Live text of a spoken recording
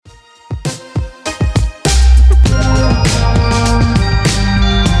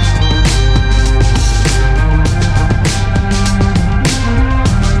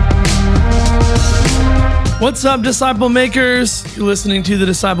What's up, Disciple Makers? You're listening to the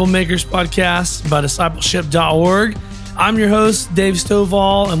Disciple Makers podcast by discipleship.org. I'm your host, Dave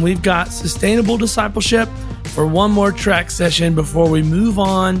Stovall, and we've got sustainable discipleship for one more track session before we move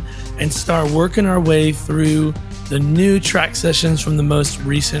on and start working our way through the new track sessions from the most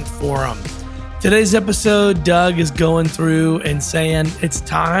recent forum. Today's episode, Doug is going through and saying it's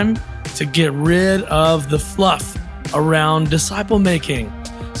time to get rid of the fluff around disciple making.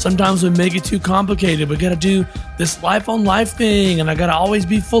 Sometimes we make it too complicated. We got to do this life on life thing, and I got to always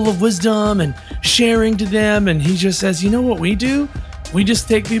be full of wisdom and sharing to them. And he just says, you know what we do? We just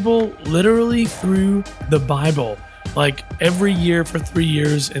take people literally through the Bible, like every year for 3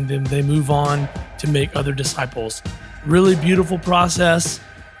 years, and then they move on to make other disciples. Really beautiful process,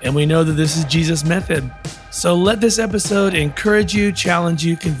 and we know that this is Jesus' method. So let this episode encourage you, challenge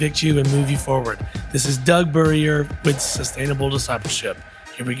you, convict you, and move you forward. This is Doug Burrier with Sustainable Discipleship.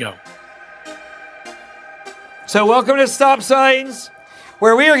 Here we go. So welcome to Stop Signs,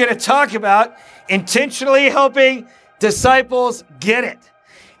 where we are going to talk about intentionally helping disciples get it.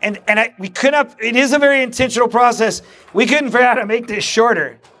 It is a very intentional process. We couldn't figure out how to make this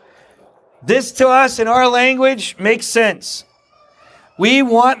shorter. This to us in our language makes sense. We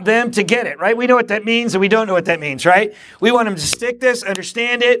want them to get it, right? We know what that means and we don't know what that means, right? We want them to stick this,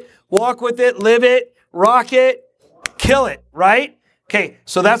 understand it, walk with it, live it, rock it, kill it, right? Okay,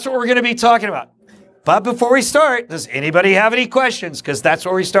 so that's what we're going to be talking about. But before we start, does anybody have any questions? Because that's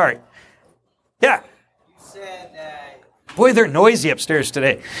where we start. Yeah. You said that... Boy, they're noisy upstairs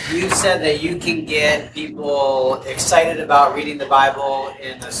today. You said that you can get people excited about reading the Bible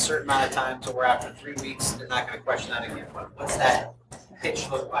in a certain amount of time to where after 3 weeks, they're not going to question that again. What's that pitch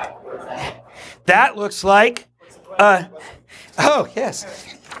look like? What is that? That looks like...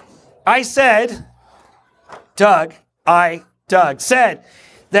 yes. I said, Doug said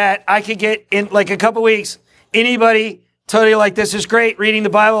that I could get in like a couple weeks, anybody tell you like, this is great, reading the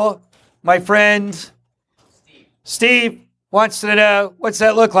Bible. My friend Steve wants to know, what's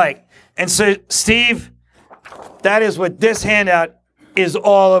that look like? And so Steve, that is what this handout is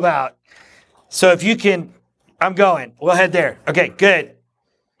all about. So if you can, I'm going. We'll head there. Okay, good.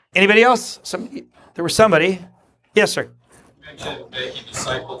 Anybody else? There was somebody. Yes, sir. You mentioned making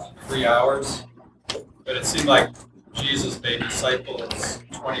disciples in 3 hours, but it seemed like Jesus made disciples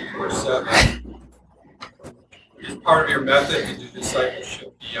 24/7. Is part of your method to do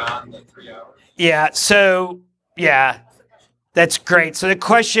discipleship beyond the 3 hours? Yeah, that's great. So the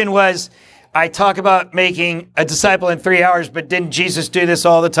question was, I talk about making a disciple in 3 hours, but didn't Jesus do this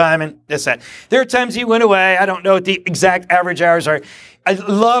all the time? And this, that. There are times he went away. I don't know what the exact average hours are. I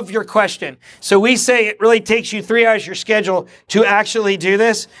love your question. So we say it really takes you 3 hours, your schedule, to actually do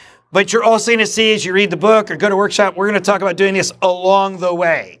this. But you're also going to see as you read the book or go to workshop, we're going to talk about doing this along the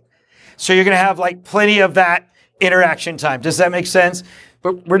way. So you're going to have like plenty of that interaction time. Does that make sense?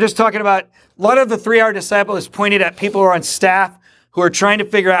 But we're just talking about a lot of the 3-hour disciple is pointed at people who are on staff who are trying to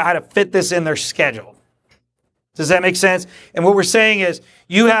figure out how to fit this in their schedule. Does that make sense? And what we're saying is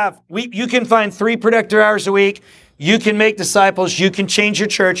you can find 3 productive hours a week. You can make disciples. You can change your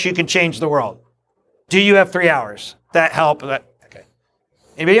church. You can change the world. Do you have 3 hours? That help? Okay.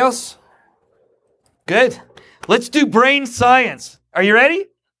 Anybody else? Good. Let's do brain science. Are you ready?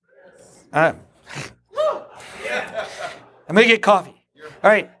 I'm going to get coffee.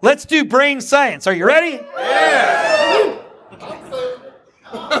 All right, let's do brain science. Are you ready? Yeah.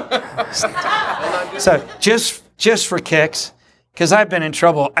 So just for kicks, because I've been in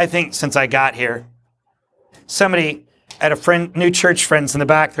trouble, I think, since I got here. Somebody at new church friends in the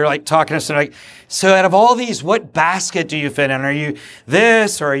back, they're like talking to us, and they're like, so out of all these, what basket do you fit in? Are you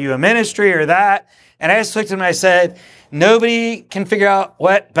this, or are you a ministry, or that? And I just looked at them and I said, nobody can figure out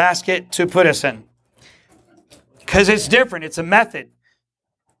what basket to put us in. Because it's different. It's a method.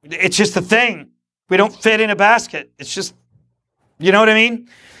 It's just a thing. We don't fit in a basket. It's just, you know what I mean?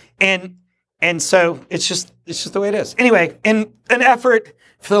 And so it's just the way it is. Anyway, in an effort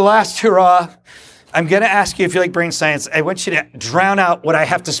for the last hurrah, I'm going to ask you if you like brain science. I want you to drown out what I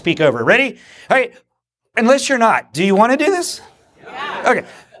have to speak over. Ready? All right. Unless you're not. Do you want to do this? Yeah. Okay.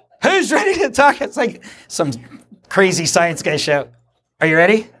 Who's ready to talk? It's like some crazy science guy show. Are you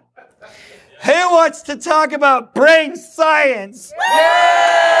ready? Who wants to talk about brain science?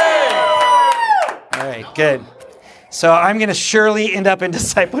 Yay! All right, good. So I'm going to surely end up in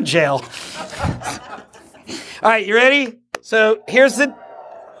disciple jail. All right, you ready? So here's the...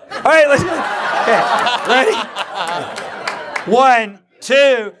 All right, let's go. Okay, ready? 1,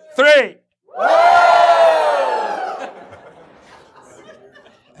 2, 3.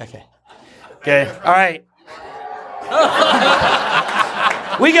 Okay, good. All right.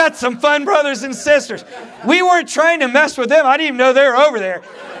 We got some fun brothers and sisters. We weren't trying to mess with them. I didn't even know they were over there.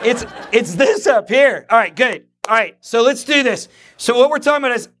 It's this up here. All right, good. All right, so let's do this. So what we're talking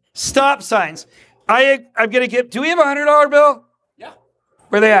about is stop signs. I'm going to do we have a $100 bill? Yeah.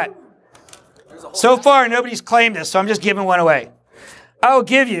 Where are they at? So far, nobody's claimed this, so I'm just giving one away. I'll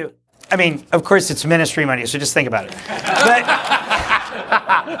give you, of course, it's ministry money, so just think about it.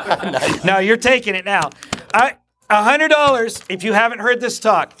 But no, you're taking it now. $100, if you haven't heard this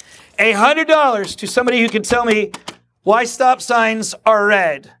talk, $100 to somebody who can tell me why stop signs are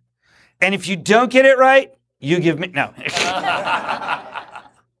red. And if you don't get it right, you give me, no.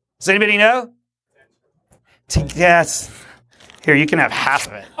 Does anybody know? Yes. Here, you can have half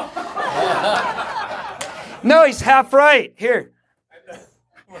of it. No, he's half right. Here.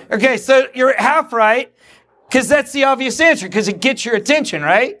 Okay, so you're half right because that's the obvious answer because it gets your attention,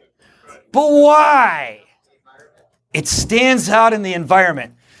 right? But why? It stands out in the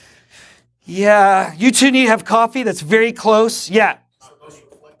environment. Yeah, you two need to have coffee that's very close. Yeah.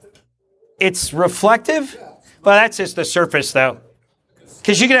 It's reflective? Well, that's just the surface, though.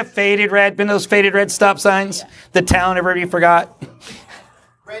 Because you can have faded red. Been those faded red stop signs? The town everybody forgot.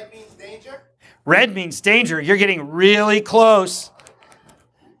 Red means danger? Red means danger. You're getting really close.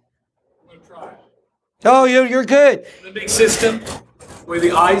 I'm going to try. Oh, you're good. The big system where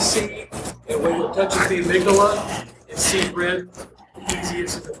the eyes see and when it touches the amygdala, it sees red the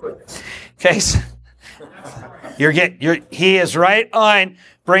easiest and the quickest. Okay. So he is right on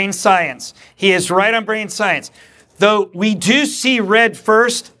brain science. He is right on brain science. Though we do see red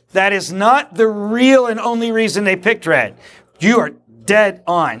first, that is not the real and only reason they picked red. You are dead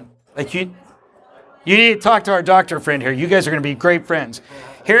on. Like you need to talk to our doctor friend here. You guys are going to be great friends.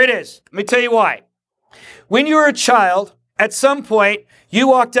 Here it is. Let me tell you why. When you were a child, at some point, you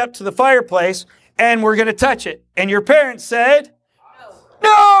walked up to the fireplace and were going to touch it. And your parents said,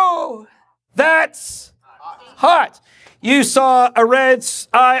 no, that's hot. You saw a red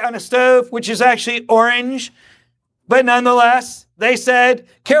eye on a stove, which is actually orange. But nonetheless, they said,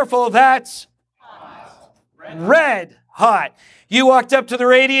 careful, that's red hot. You walked up to the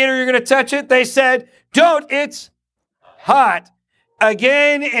radiator, you're going to touch it. They said, don't, it's hot.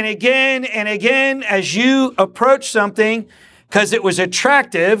 Again and again and again, as you approach something, because it was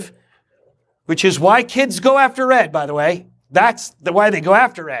attractive, which is why kids go after red, by the way. That's why they go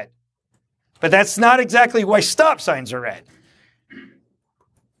after red. But that's not exactly why stop signs are red.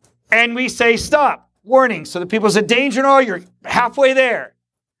 And we say stop. Warning. So the people say, danger and all, you're halfway there.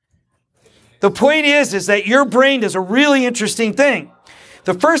 The point is that your brain does a really interesting thing.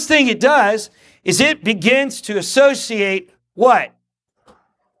 The first thing it does is it begins to associate what?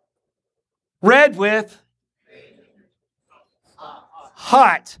 Red with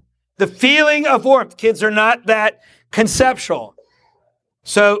hot. The feeling of warmth. Kids are not that conceptual.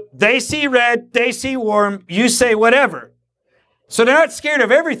 So they see red, they see warm, you say whatever. So they're not scared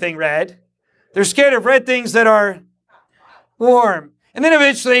of everything red. They're scared of red things that are warm. And then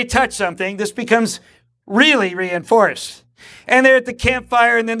eventually they touch something. This becomes really reinforced. And they're at the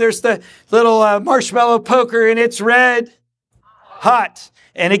campfire, and then there's the little marshmallow poker, and it's red hot.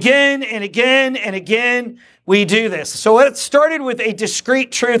 And again and again and again, we do this. So it started with a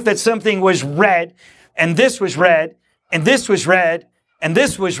discrete truth that something was red, and this was red, and this was red, and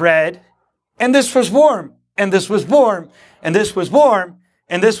this was red, and this was warm, and this was warm, and this was warm,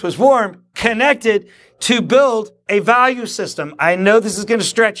 and this was warm, connected to build a value system. I know this is going to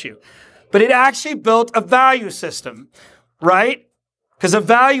stretch you, but it actually built a value system, right? Because a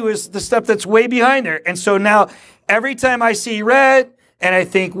value is the stuff that's way behind there. And so now every time I see red and I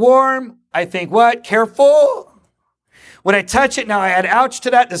think warm, I think what? Careful. When I touch it, now I add ouch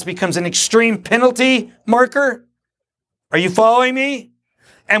to that. This becomes an extreme penalty marker. Are you following me?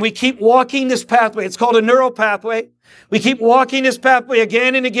 And we keep walking this pathway. It's called a neural pathway. We keep walking this pathway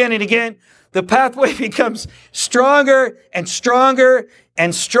again and again and again. The pathway becomes stronger and stronger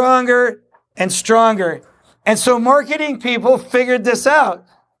and stronger and stronger. And so marketing people figured this out.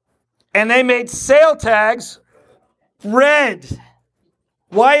 And they made sale tags red.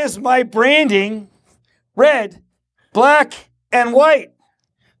 Why is my branding red? Black and white.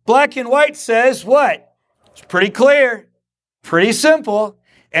 Black and white says what? It's pretty clear, pretty simple.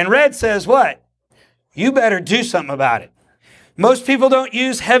 And red says what? You better do something about it. Most people don't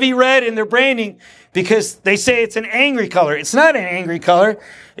use heavy red in their branding because they say it's an angry color. It's not an angry color.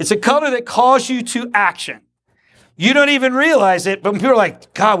 It's a color that calls you to action. You don't even realize it, but people are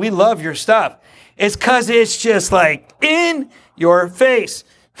like, God, we love your stuff. It's because it's just like in your face.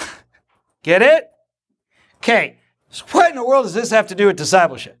 Get it? Okay, so what in the world does this have to do with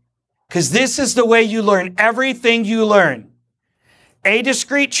discipleship? Because this is the way you learn everything you learn. A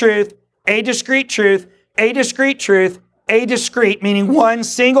discrete truth, a discrete truth, a discrete truth, a discrete, meaning one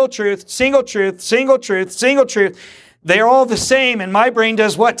single truth, single truth, single truth, single truth. They're all the same, and my brain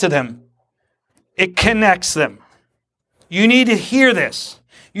does what to them? It connects them. You need to hear this.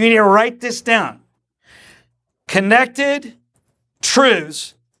 You need to write this down. Connected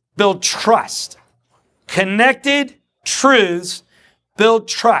truths build trust. Connected truths build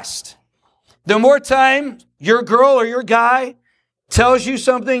trust. The more time your girl or your guy tells you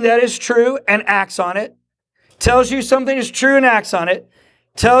something that is true and acts on it, tells you something is true and acts on it,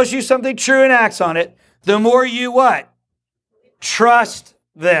 tells you something true and acts on it, the more you what? Trust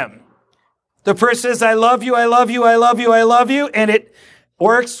them. The person says, I love you, I love you, I love you, I love you, and it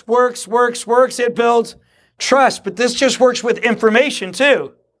works. It builds trust. But this just works with information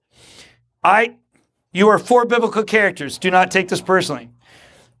too. You are 4 biblical characters. Do not take this personally.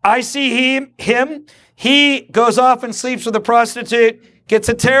 I see him. He goes off and sleeps with a prostitute, gets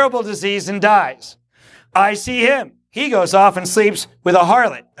a terrible disease and dies. I see him. He goes off and sleeps with a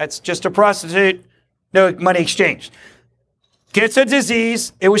harlot. That's just a prostitute, no money exchanged. Gets a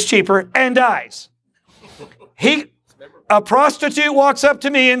disease, it was cheaper, and dies. A prostitute walks up to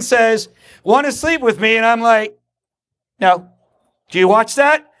me and says, want to sleep with me? And I'm like, no. Do you watch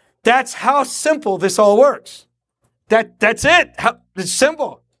that? That's how simple this all works. That's it. It's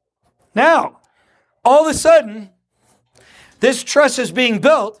simple. Now, all of a sudden, this trust is being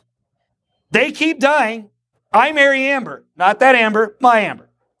built. They keep dying. I marry Amber. Not that Amber, my Amber.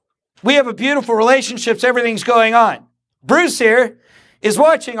 We have a beautiful relationship. Everything's going on. Bruce here is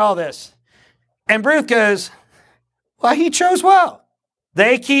watching all this. And Bruce goes, well, he chose well.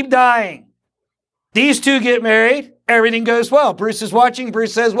 They keep dying. These two get married. Everything goes well. Bruce is watching.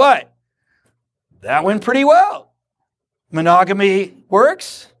 Bruce says what? That went pretty well. Monogamy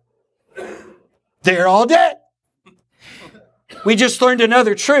works. They're all dead. We just learned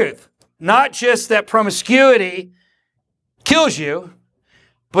another truth. Not just that promiscuity kills you,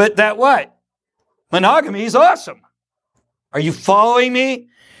 but that what? Monogamy is awesome. Are you following me?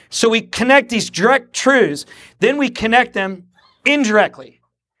 So we connect these direct truths, then we connect them indirectly.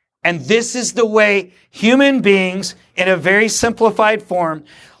 And this is the way human beings, in a very simplified form,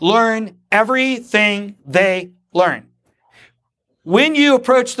 learn everything they learn. When you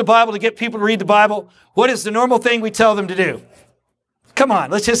approach the Bible to get people to read the Bible, what is the normal thing we tell them to do? Come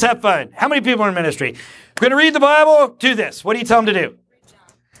on, let's just have fun. How many people are in ministry? We're going to read the Bible, do this. What do you tell them to do?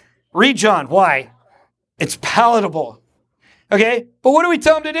 Read John. Why? It's palatable. Okay? But what do we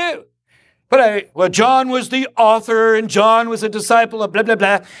tell them to do? Well, John was the author, and John was a disciple of blah, blah,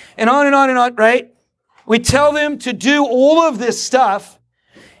 blah, and on and on and on, right? We tell them to do all of this stuff.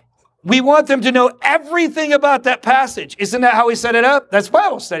 We want them to know everything about that passage. Isn't that how we set it up? That's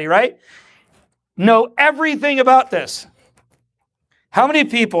Bible study, right? Know everything about this. How many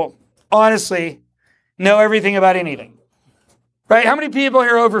people, honestly, know everything about anything? Right? How many people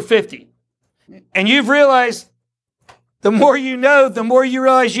here are over 50? And you've realized the more you know, the more you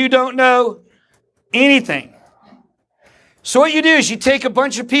realize you don't know anything. So what you do is you take a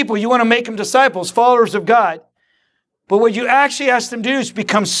bunch of people, you want to make them disciples, followers of God. But what you actually ask them to do is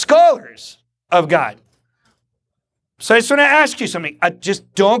become scholars of God. So I just want to ask you something.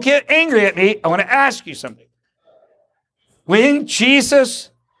 Just don't get angry at me. I want to ask you something. When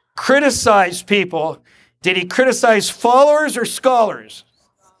Jesus criticized people, did he criticize followers or scholars?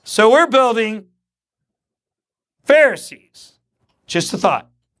 So we're building Pharisees. Just a thought.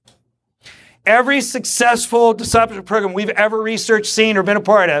 Every successful discipleship program we've ever researched, seen, or been a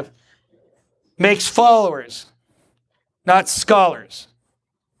part of makes followers, not scholars.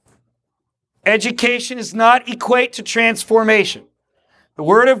 Education does not equate to transformation. The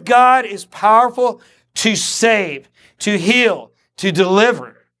Word of God is powerful to save, to heal, to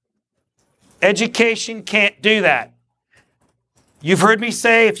deliver. Education can't do that. You've heard me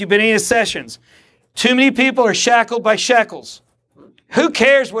say, if you've been in sessions, too many people are shackled by shekels. Who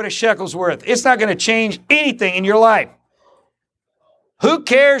cares what a shekel's worth? It's not going to change anything in your life. Who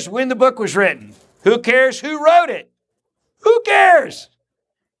cares when the book was written? Who cares who wrote it? Who cares?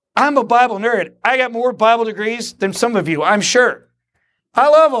 I'm a Bible nerd. I got more Bible degrees than some of you, I'm sure. I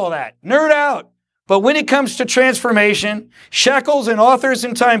love all that. Nerd out. But when it comes to transformation, shekels and authors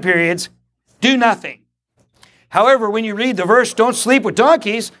and time periods do nothing. However, when you read the verse, don't sleep with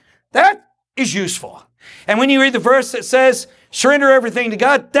donkeys, that is useful. And when you read the verse that says, surrender everything to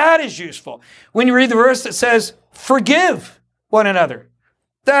God, that is useful. When you read the verse that says, forgive one another,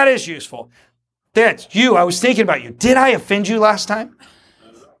 that is useful. That's you. I was thinking about you. Did I offend you last time?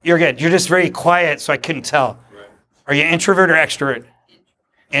 You're good. You're just very quiet, so I couldn't tell. Are you introvert or extrovert?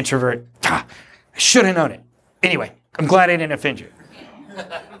 Introvert. I should have known it. Anyway, I'm glad I didn't offend you.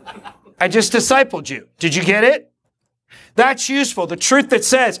 I just discipled you. Did you get it? That's useful. The truth that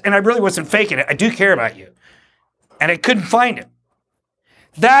says, and I really wasn't faking it, I do care about you. And I couldn't find it.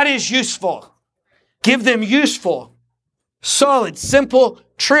 That is useful. Give them useful, solid, simple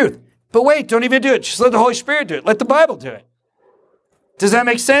truth. But wait, don't even do it. Just let the Holy Spirit do it. Let the Bible do it. Does that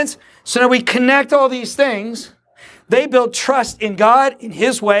make sense? So now we connect all these things. They build trust in God, in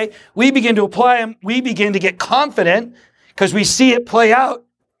His way. We begin to apply them. We begin to get confident because we see it play out.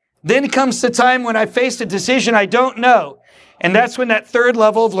 Then comes the time when I face a decision I don't know. And that's when that third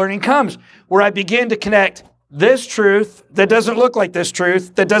level of learning comes, where I begin to connect this truth that doesn't look like this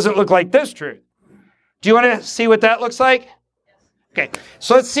truth, that doesn't look like this truth. Do you want to see what that looks like? Okay,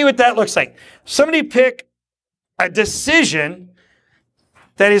 so let's see what that looks like. Somebody pick a decision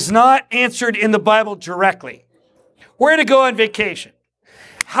that is not answered in the Bible directly. Where to go on vacation.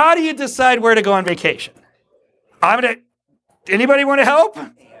 How do you decide where to go on vacation? Anybody want to help?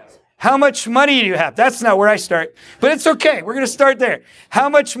 How much money do you have? That's not where I start, but it's okay. We're going to start there. How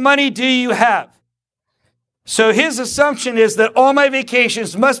much money do you have? So his assumption is that all my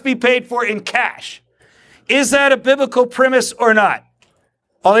vacations must be paid for in cash. Is that a biblical premise or not?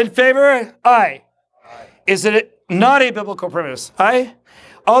 All in favor? Aye. Is it not a biblical premise? Aye.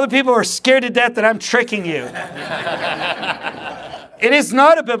 All the people are scared to death that I'm tricking you. It is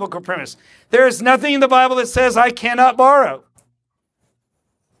not a biblical premise. There is nothing in the Bible that says I cannot borrow.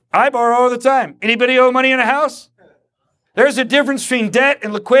 I borrow all the time. Anybody owe money in a house? There's a difference between debt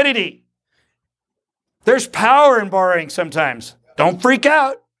and liquidity. There's power in borrowing sometimes. Don't freak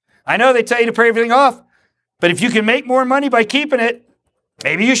out. I know they tell you to pay everything off, but if you can make more money by keeping it,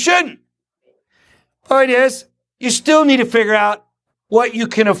 maybe you shouldn't. Point is, you still need to figure out what you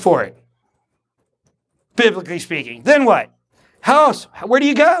can afford, biblically speaking. Then what? House. Where do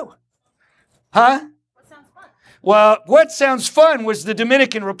you go? Huh? What sounds fun? Well, what sounds fun was the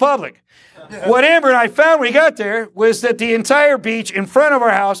Dominican Republic. What Amber and I found when we got there was that the entire beach in front of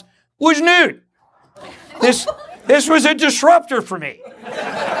our house was nude. This was a disruptor for me.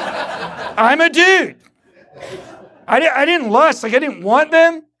 I'm a dude. I didn't lust, like I didn't want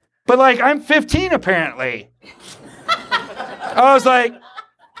them, but like I'm 15 apparently. I was like,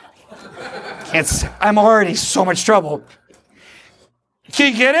 I'm already so much trouble.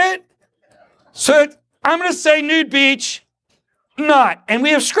 Can you get it? So I'm going to say nude beach, not. And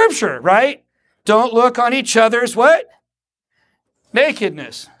we have scripture, right? Don't look on each other's what?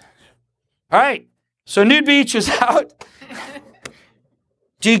 Nakedness. All right. So nude beach is out.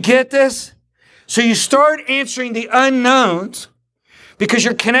 Do you get this? So you start answering the unknowns because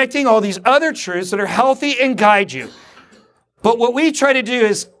you're connecting all these other truths that are healthy and guide you. But what we try to do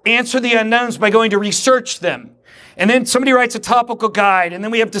is answer the unknowns by going to research them. And then somebody writes a topical guide, and then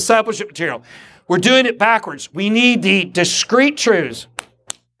we have discipleship material. We're doing it backwards. We need the discrete truths,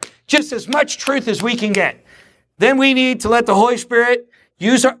 just as much truth as we can get. Then we need to let the Holy Spirit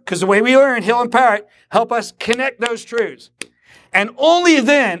use because the way we learn, He'll empower it, help us connect those truths. And only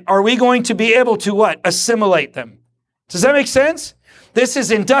then are we going to be able to what? Assimilate them. Does that make sense? This is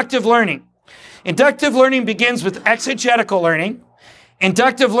inductive learning. Inductive learning begins with exegetical learning.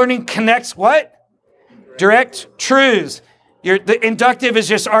 Inductive learning connects what? Direct truths. The inductive is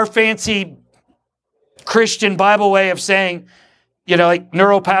just our fancy Christian Bible way of saying, like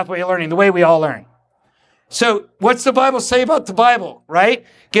neural pathway learning, the way we all learn. So what's the Bible say about the Bible, right?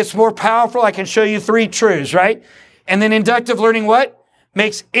 Gets more powerful. I can show you 3 truths, right? And then inductive learning what?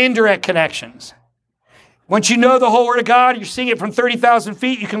 Makes indirect connections. Once you know the whole Word of God, you're seeing it from 30,000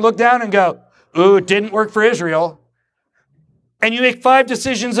 feet, you can look down and go, ooh, it didn't work for Israel. And you make 5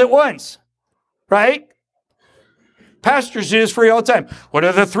 decisions at once, right? Pastors do this for you all the time. What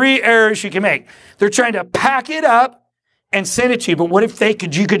are the 3 errors you can make? They're trying to pack it up and send it to you. But what if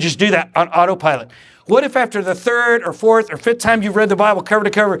you could just do that on autopilot? What if after the 3rd or 4th or 5th time you've read the Bible cover to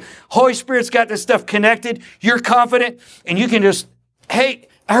cover, Holy Spirit's got this stuff connected, you're confident, and you can just, hey,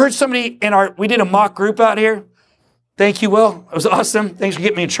 I heard somebody we did a mock group out here. Thank you, Will. It was awesome. Thanks for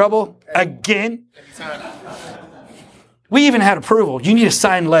getting me in trouble again. We even had approval. You need a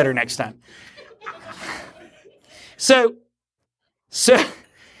signed letter next time. So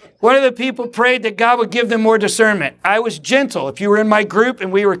one of the people prayed that God would give them more discernment. I was gentle. If you were in my group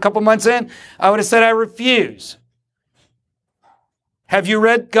and we were a couple months in, I would have said, I refuse. Have you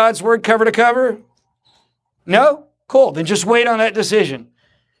read God's Word cover to cover? No? Cool. Then just wait on that decision.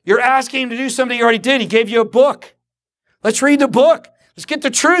 You're asking Him to do something He already did. He gave you a book. Let's read the book. Let's get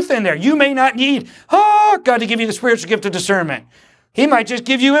the truth in there. You may not need, God to give you the spiritual gift of discernment. He might just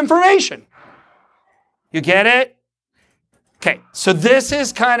give you information. You get it? Okay, so this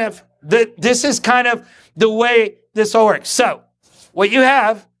is kind of the way this all works. So what you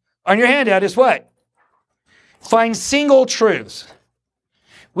have on your handout is what? Find single truths.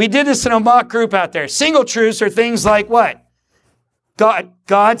 We did this in a mock group out there. Single truths are things like what?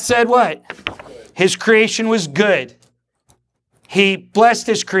 God said what? His creation was good. He blessed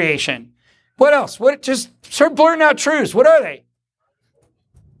his creation. What else? Just start blurting out truths. What are they?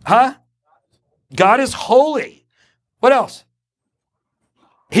 Huh? God is holy. What else?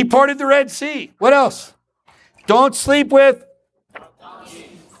 He parted the Red Sea. What else? Don't sleep with.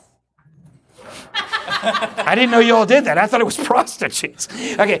 I didn't know you all did that. I thought it was prostitutes.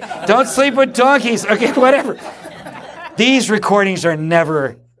 Okay, don't sleep with donkeys. Okay, whatever. These recordings are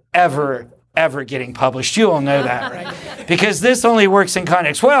never, ever, ever getting published. You all know that, right? Because this only works in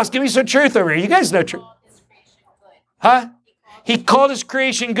context. What else? Give me some truth over here. You guys know truth. Huh? He called his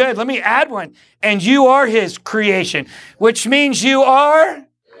creation good. Let me add one. And you are his creation, which means you are?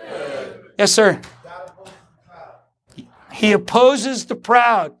 Good. Yes, sir. He opposes the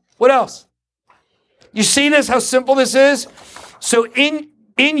proud. What else? You see this, how simple this is? So in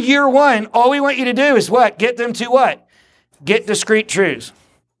year one, all we want you to do is what? Get them to what? Get discrete truths.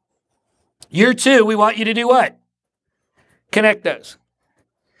 Year two, we want you to do what? Connect those.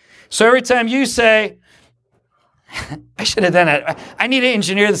 So every time you say, I should have done it. I need to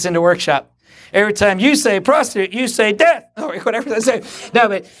engineer this into workshop. Every time you say prostitute, you say death, or whatever they say. No,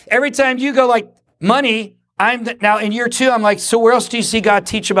 but every time you go like money, now in year two, I'm like, so where else do you see God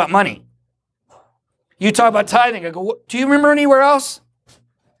teach about money? You talk about tithing. I go, do you remember anywhere else?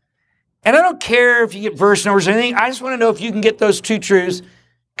 And I don't care if you get verse numbers or anything. I just want to know if you can get those two truths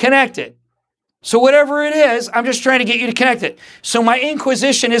connected. So whatever it is, I'm just trying to get you to connect it. So my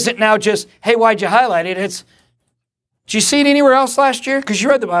inquisition isn't now just, hey, why'd you highlight it? It's, did you see it anywhere else last year? Because you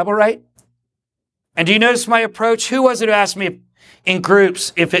read the Bible, right? And do you notice my approach? Who was it who asked me in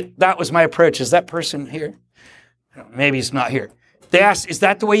groups if that was my approach? Is that person here? Maybe he's not here. They asked, is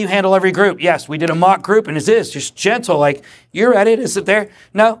that the way you handle every group? Yes, we did a mock group, and it is just gentle, like, you're at it, is it there?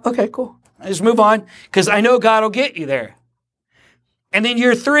 No? Okay, cool. I just move on, because I know God will get you there. And then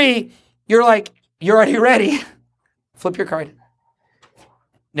year three, you're like, you're already ready. Flip your card.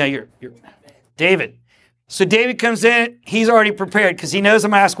 No, you're David. So David comes in, he's already prepared, because he knows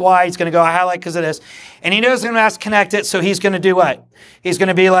I'm going to ask why. He's going to go, I highlight because of this. And he knows I'm going to ask connect it, so he's going to do what? He's going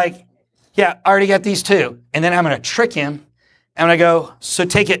to be like, yeah, I already got these two. And then I'm going to trick him. And I go, so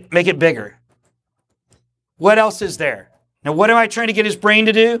take it, make it bigger. What else is there? Now, what am I trying to get his brain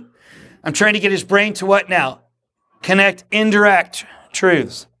to do? I'm trying to get his brain to what now? Connect indirect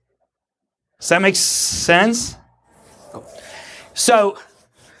truths. Does that make sense? So,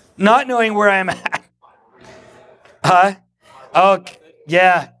 not knowing where I'm at. Huh? Oh,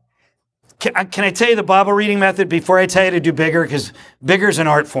 yeah. Can I tell you the Bible reading method before I tell you to do bigger? Because bigger is an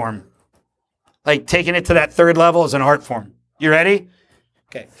art form. Like taking it to that third level is an art form. You ready?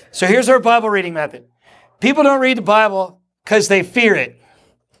 Okay. So here's our Bible reading method. People don't read the Bible because they fear it.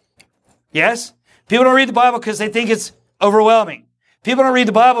 Yes? People don't read the Bible because they think it's overwhelming. People don't read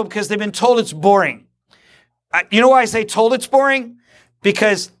the Bible because they've been told it's boring. You know why I say told it's boring?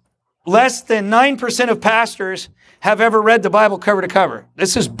 Because less than 9% of pastors have ever read the Bible cover to cover.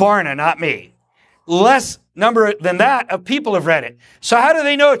 This is Barna, not me. Less number than that of people have read it. So how do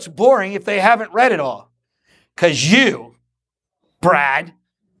they know it's boring if they haven't read it all? Because you, Bad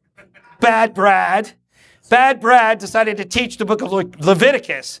Brad decided to teach the book of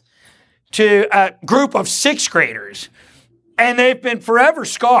Leviticus to a group of 6th graders, and they've been forever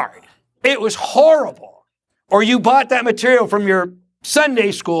scarred. It was horrible. Or you bought that material from your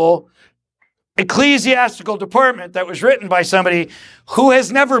Sunday school ecclesiastical department that was written by somebody who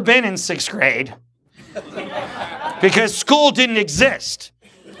has never been in 6th grade because school didn't exist.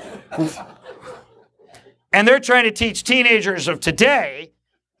 And they're trying to teach teenagers of today.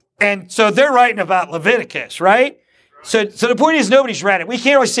 And so they're writing about Leviticus, right? So the point is nobody's read it. We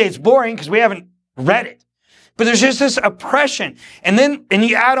can't always say it's boring because we haven't read it. But there's just this oppression. And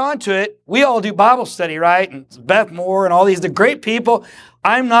you add on to it, we all do Bible study, right? And Beth Moore and all these, the great people.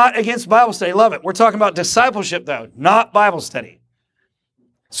 I'm not against Bible study. Love it. We're talking about discipleship, though, not Bible study.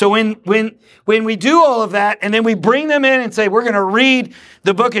 So when we do all of that and then we bring them in and say, we're going to read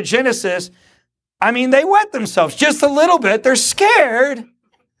the book of Genesis, I mean, they wet themselves just a little bit. They're scared.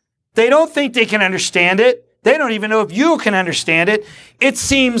 They don't think they can understand it. They don't even know if you can understand it. It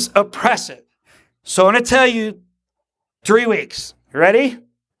seems oppressive. So I'm going to tell you 3 weeks. You ready?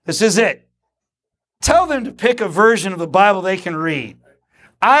 This is it. Tell them to pick a version of the Bible they can read.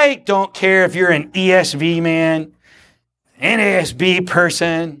 I don't care if you're an ESV man, NASB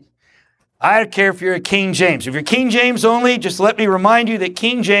person. I don't care if you're a King James. If you're King James only, just let me remind you that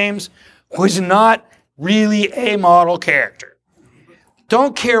King James was not really a model character.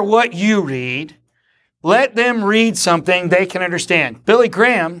 Don't care what you read. Let them read something they can understand. Billy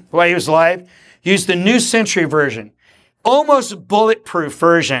Graham, while he was alive, used the New Century Version, almost bulletproof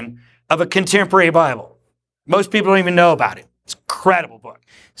version of a contemporary Bible. Most people don't even know about it. It's an incredible book.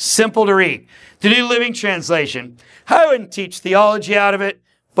 Simple to read. The New Living Translation. I wouldn't teach theology out of it,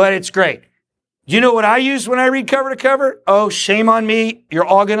 but it's great. You know what I use when I read cover to cover? Oh, shame on me. You're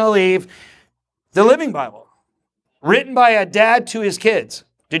all going to leave. The Living Bible, written by a dad to his kids.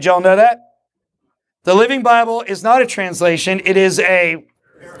 Did y'all know that? The Living Bible is not a translation. It is a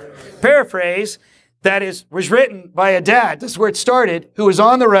paraphrase that was written by a dad. This is where it started, who was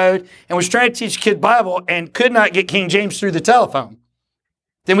on the road and was trying to teach kid Bible and could not get King James through the telephone.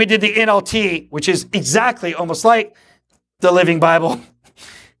 Then we did the NLT, which is exactly almost like the Living Bible,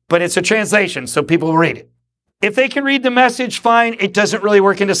 but it's a translation, so people will read it. If they can read the Message, fine. It doesn't really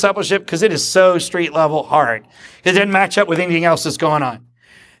work in discipleship because it is so street level hard. It doesn't match up with anything else that's going on.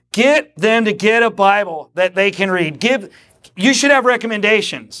 Get them to get a Bible that they can read. You should have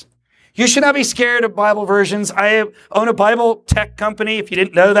recommendations. You should not be scared of Bible versions. I own a Bible tech company, if you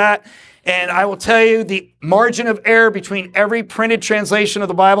didn't know that. And I will tell you the margin of error between every printed translation of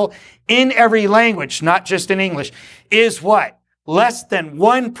the Bible in every language, not just in English, is what? Less than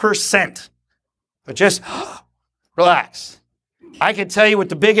 1%. But just relax. I can tell you what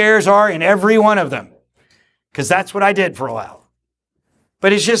the big errors are in every one of them, because that's what I did for a while.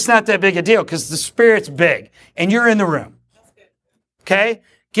 But it's just not that big a deal because the Spirit's big and you're in the room. Okay?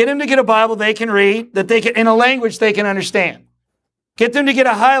 Get them to get a Bible they can read, that they can, in a language they can understand. Get them to get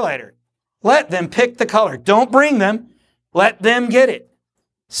a highlighter. Let them pick the color. Don't bring them. Let them get it.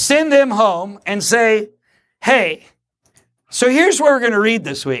 Send them home and say, hey, so here's what we're going to read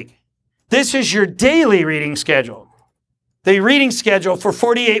this week. This is your daily reading schedule. The reading schedule for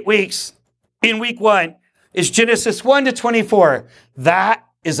 48 weeks in week 1 is Genesis 1 to 24. That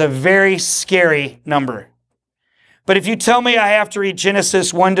is a very scary number. But if you tell me I have to read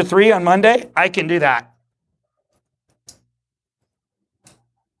Genesis 1 to 3 on Monday, I can do that.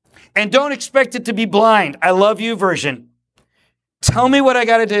 And don't expect it to be blind. I love you version. Tell me what I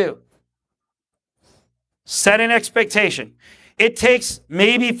got to do. Set an expectation. It takes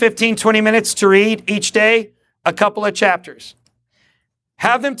maybe 15, 20 minutes to read each day, a couple of chapters.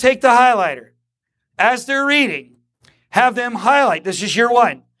 Have them take the highlighter. As they're reading, have them highlight. This is year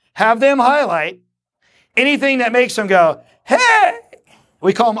 1. Have them highlight anything that makes them go, hey.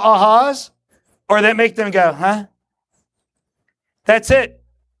 We call them ahas, or that make them go, huh? That's it.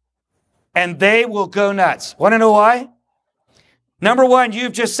 And they will go nuts. Want to know why? Number 1,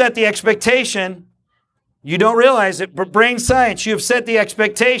 you've just set the expectation. You don't realize it, but brain science, you have set the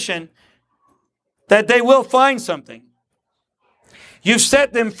expectation that they will find something. You've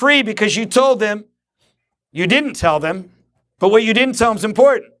set them free because you told them. You didn't tell them, but what you didn't tell them is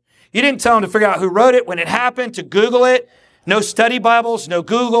important. You didn't tell them to figure out who wrote it, when it happened, to Google it. No study Bibles, no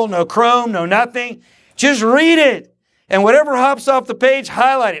Google, no Chrome, no nothing. Just read it. And whatever hops off the page,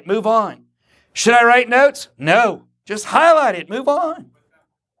 highlight it, move on. Should I write notes? No. Just highlight it, move on.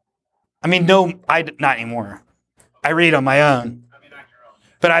 I mean, no, not anymore. I read on my own.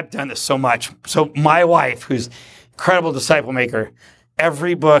 But I've done this so much. So my wife, who's incredible disciple maker,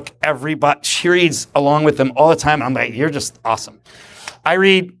 every book, she reads along with them all the time. I'm like, you're just awesome. I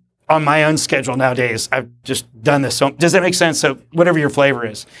read on my own schedule nowadays. I've just done this. So does that make sense? So whatever your flavor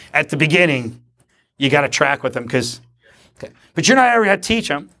is. At the beginning, you got to track with them but you're not ever going to teach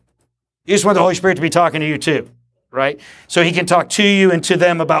them. You just want the Holy Spirit to be talking to you too, right? So he can talk to you and to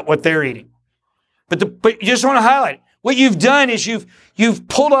them about what they're reading. But you just want to highlight it. What you've done is you've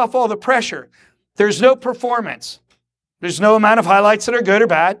pulled off all the pressure. There's no performance. There's no amount of highlights that are good or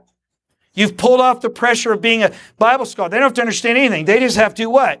bad. You've pulled off the pressure of being a Bible scholar. They don't have to understand anything. They just have to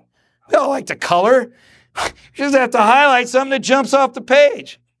what? They don't like to color. You just have to highlight something that jumps off the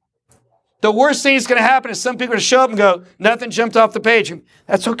page. The worst thing that's going to happen is some people will show up and go, nothing jumped off the page.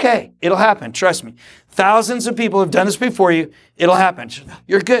 That's okay. It'll happen. Trust me. Thousands of people have done this before you. It'll happen.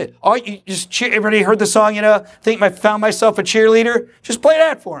 You're good. You just cheer. Everybody heard the song, found myself a cheerleader. Just play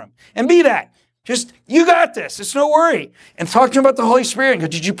that for them and be that. You got this. It's no worry. And talk to him about the Holy Spirit and go,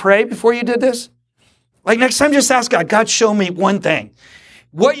 did you pray before you did this? Like next time, just ask God, show me one thing.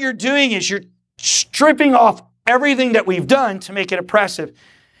 What you're doing is you're stripping off everything that we've done to make it oppressive.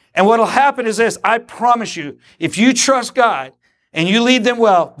 And what'll happen is this, I promise you, if you trust God and you lead them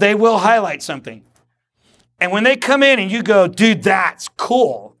well, they will highlight something. And when they come in and you go, dude, that's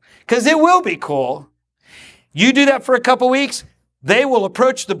cool, because it will be cool. You do that for a couple weeks, they will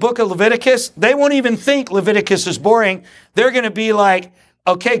approach the book of Leviticus. They won't even think Leviticus is boring. They're going to be like,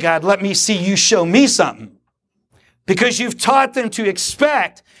 okay, God, let me see you show me something. because you've taught them to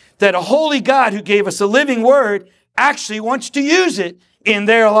expect that a holy God who gave us a living word actually wants to use it in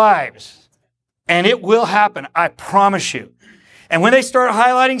their lives. And it will happen, I promise you. And when they start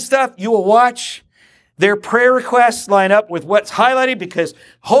highlighting stuff, you will watch their prayer requests line up with what's highlighted because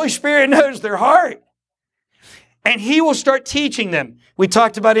Holy Spirit knows their heart. And he will start teaching them. We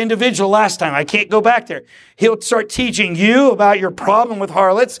talked about individual last time. I can't go back there. He'll start teaching you about your problem with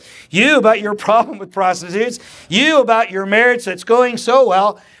harlots, you about your problem with prostitutes, you about your marriage that's going so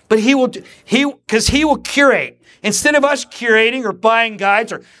well. But he will curate. Instead of us curating or buying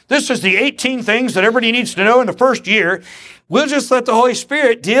guides or this is the 18 things that everybody needs to know in the first year, we'll just let the Holy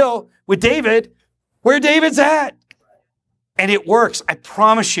Spirit deal with David where David's at. And it works. I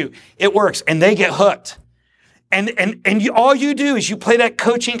promise you, it works. And they get hooked. And all you do is you play that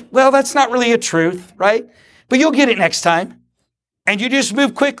coaching. Well, that's not really a truth, right? But you'll get it next time. And you just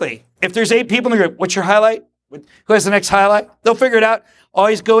move quickly. If there's 8 people in the group, what's your highlight? Who has the next highlight? They'll figure it out.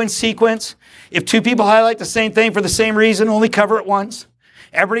 Always go in sequence. If 2 people highlight the same thing for the same reason, only cover it once.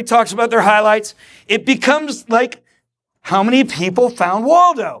 Everybody talks about their highlights. It becomes like, how many people found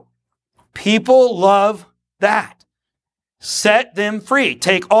Waldo? People love that. Set them free.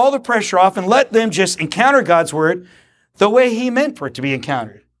 Take all the pressure off and let them just encounter God's word the way he meant for it to be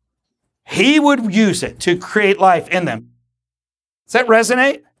encountered. He would use it to create life in them. Does that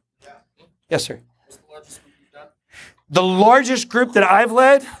resonate? Yeah. Yes, sir. What's the largest group you've done? The largest group that I've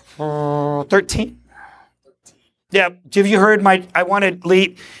led, 13. Yeah. Have you heard I want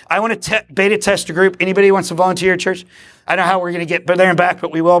to beta test a group. Anybody who wants to volunteer at church? I don't know how we're going to get there and back,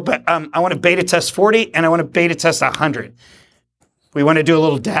 but we will. But I want to beta test 40 and I want to beta test 100. We want to do a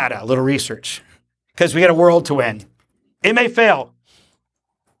little data, a little research because we got a world to win. It may fail,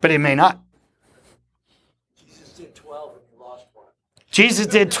 but it may not. Jesus did 12 and you lost one. Jesus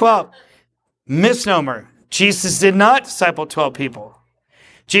did 12. Misnomer. Jesus did not disciple 12 people.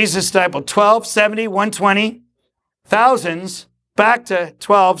 Jesus discipled 12, 70, 120, thousands, back to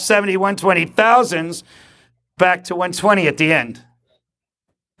 12, 70, 120, thousands, back to 120 at the end.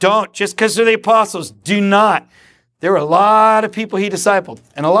 Don't, just because they're the apostles, do not. There were a lot of people he discipled,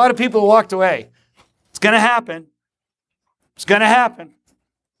 and a lot of people walked away. It's going to happen. It's going to happen.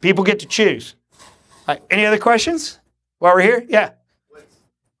 People get to choose. All right, any other questions while we're here? Yeah.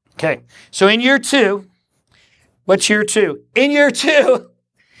 Okay. So in year 2, what's year 2? In year 2,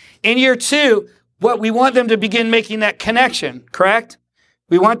 what we want them to begin making that connection, correct?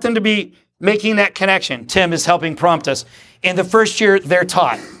 We want them to be making that connection. Tim is helping prompt us. In the first year, they're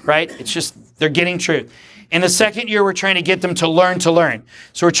taught, right? It's just, they're getting truth. In the second year, we're trying to get them to learn to learn.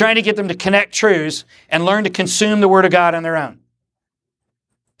 So we're trying to get them to connect truths and learn to consume the Word of God on their own.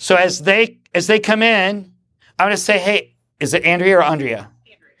 So as they come in, I'm going to say, hey, is it Andrea or Andrea?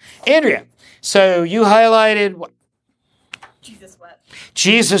 Andrea. So you highlighted what? Jesus wept.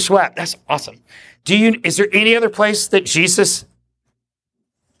 Jesus wept. That's awesome. Is there any other place that Jesus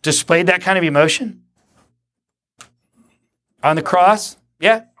displayed that kind of emotion? On the cross?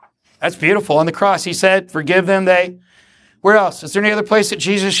 Yeah. That's beautiful. On the cross, he said, forgive them, Where else? Is there any other place that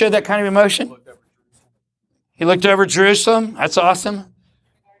Jesus showed that kind of emotion? He looked over Jerusalem. That's awesome.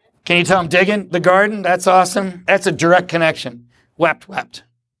 Can you tell him digging? The garden? That's awesome. That's a direct connection. Wept.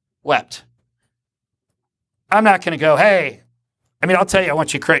 I'm not going to go, hey. I'll tell you, I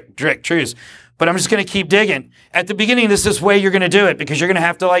want you to correct direct truths, but I'm just going to keep digging. At the beginning, this is the way you're going to do it because you're going to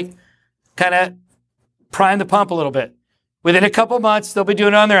have to kind of prime the pump a little bit. Within a couple months, they'll be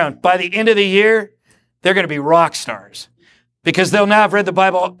doing it on their own. By the end of the year, they're going to be rock stars because they'll now have read the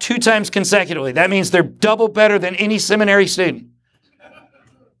Bible 2 times consecutively. That means they're double better than any seminary student.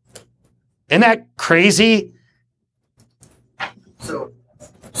 Isn't that crazy? So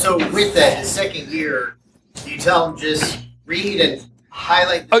with that, the second year, do you tell them just read and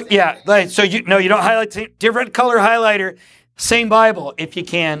highlight? Oh, yeah. You don't highlight, different color highlighter, same Bible if you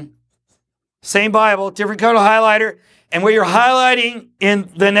can. Same Bible, different color highlighter. And what you're highlighting in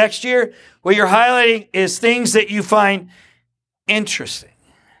the next year, what you're highlighting is things that you find interesting.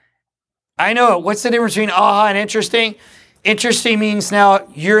 I know. What's the difference between aha and interesting? Interesting means now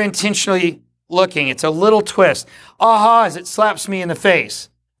you're intentionally looking. It's a little twist. Aha is it slaps me in the face.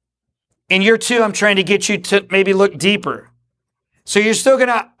 In year 2, I'm trying to get you to maybe look deeper. So you're still going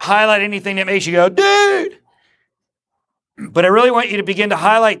to highlight anything that makes you go, dude. But I really want you to begin to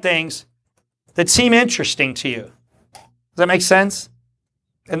highlight things that seem interesting to you. Does that make sense?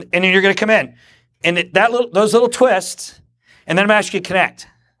 And then you're going to come in. And those little twists, and then I'm asking you to connect.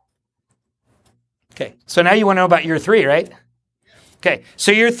 Okay, so now you want to know about year 3, right? Okay,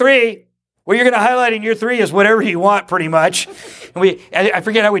 so year 3, What you're going to highlight in year 3 is whatever you want, pretty much. And I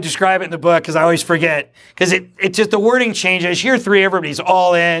forget how we describe it in the book because I always forget. Because it just, the wording changes. Year 3, everybody's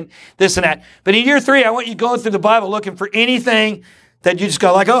all in, this and that. But in year 3, I want you going through the Bible looking for anything that you just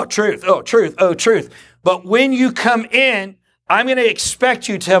go like, oh, truth, oh, truth, oh, truth. But when you come in, I'm going to expect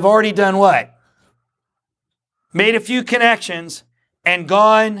you to have already done what? Made a few connections and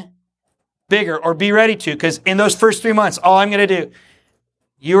gone bigger, or be ready to. Because in those first 3 months, all I'm going to do,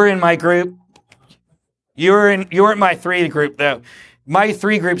 you were in my group. You weren't my 3 group, though. My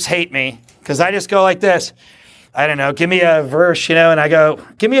 3 groups hate me because I just go like this. I don't know, give me a verse, and I go,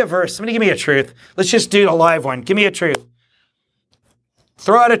 give me a verse. Somebody give me a truth. Let's just do a live one. Give me a truth.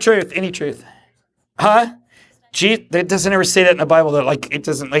 Throw out a truth, any truth. Huh? It doesn't ever say that in the Bible, though. Like, it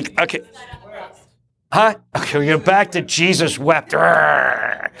doesn't, like, okay. Huh? Okay, we go back to Jesus wept. All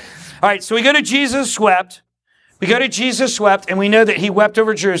right, so we go to Jesus wept. We go to Jesus wept, and we know that he wept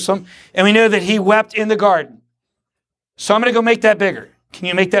over Jerusalem, and we know that he wept in the garden. So I'm going to go make that bigger. Can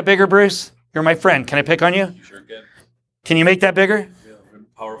you make that bigger, Bruce? You're my friend. Can I pick on you? You sure can. Can you make that bigger? Yeah,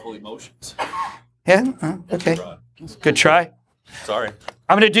 powerful emotions. Yeah? Okay. Good try. Sorry.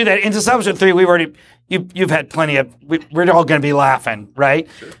 I'm going to do that. In Discipleship 3, we've already, you've had plenty of, we're all going to be laughing, right?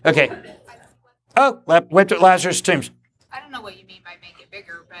 Sure. Okay. Oh, wept at Lazarus' tomb. I don't know what you mean by make it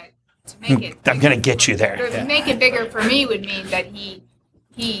bigger, but to make it I'm going to get you there. To make it bigger for me would mean that he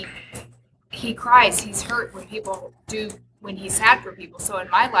cries, he's hurt when he's sad for people. So in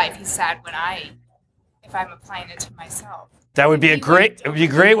my life, he's sad if I'm applying it to myself. That would be a great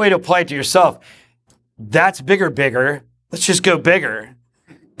way to apply it to yourself. That's bigger. Let's just go bigger.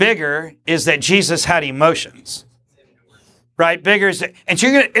 Bigger is that Jesus had emotions. Right? Bigger is that, and so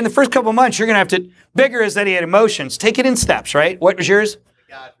you're gonna, in the first couple of months, you're going to have to, bigger is that he had emotions. Take it in steps, right? What was yours?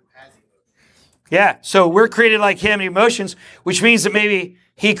 God who has emotions. Yeah. So we're created like him in emotions, which means that maybe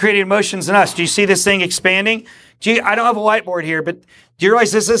he created emotions in us. Do you see this thing expanding? I don't have a whiteboard here, but do you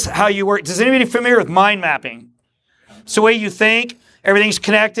realize this is how you work? Is anybody familiar with mind mapping? It's the way you think. Everything's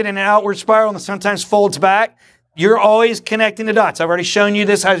connected in an outward spiral and sometimes folds back. You're always connecting the dots. I've already shown you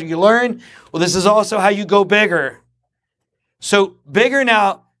this, how you learn. Well, this is also how you go bigger. So bigger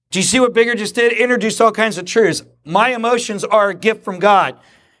now, do you see what bigger just did? Introduced all kinds of truths. My emotions are a gift from God.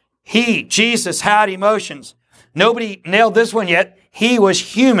 Jesus, had emotions. Nobody nailed this one yet. He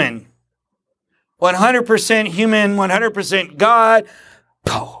was human. 100% human, 100% God.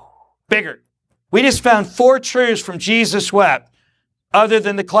 Bigger. We just found 4 truths from Jesus wept, other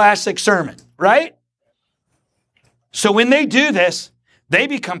than the classic sermon, right? So when they do this, they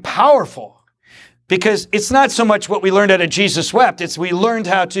become powerful. Because it's not so much what we learned out of Jesus wept, it's we learned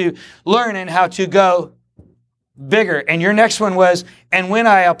how to learn and how to go bigger. And your next one was, and when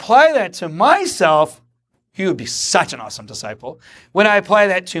I apply that to myself, you would be such an awesome disciple. When I apply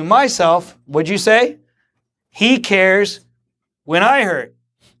that to myself, what'd you say? He cares when I hurt.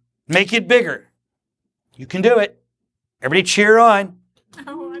 Make it bigger. You can do it. Everybody cheer on.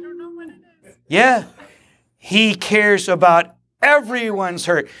 Oh, I don't know what it is. Yeah. He cares about everyone's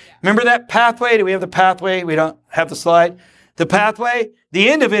hurt. Remember that pathway? Do we have the pathway? We don't have the slide. The pathway, the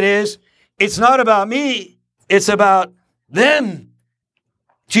end of it is, it's not about me. It's about them.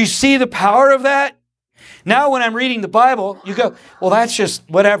 Do you see the power of that? Now when I'm reading the Bible, you go, well, that's just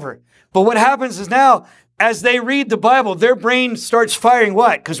whatever. But what happens is now, as they read the Bible, their brain starts firing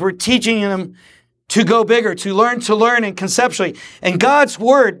what? Because we're teaching them to go bigger, to learn and conceptually. And God's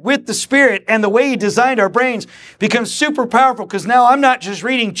word with the Spirit and the way he designed our brains becomes super powerful, because now I'm not just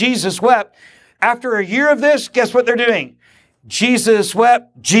reading Jesus wept. After a year of this, guess what they're doing? Jesus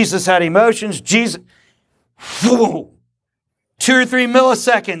wept. Jesus had emotions. Jesus, 2 or 3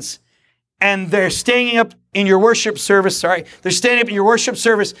 milliseconds. And they're standing up in your worship service. They're standing up in your worship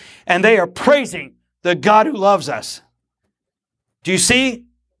service and they are praising the God who loves us. Do you see?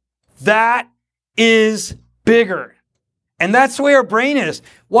 That is bigger. And that's the way our brain is.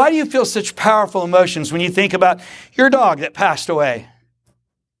 Why do you feel such powerful emotions when you think about your dog that passed away?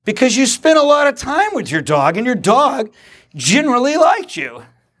 Because you spent a lot of time with your dog, and your dog generally liked you.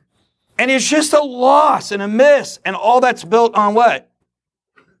 And it's just a loss and a miss, and all that's built on what?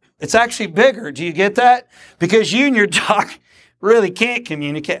 It's actually bigger. Do you get that? Because you and your dog really can't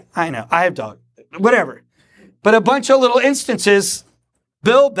communicate. I know, I have dog, whatever. But a bunch of little instances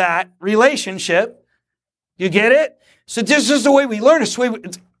build that relationship. You get it? So this is the way we learn.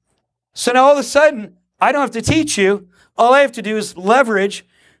 So now all of a sudden, I don't have to teach you. All I have to do is leverage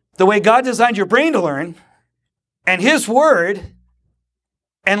the way God designed your brain to learn and his word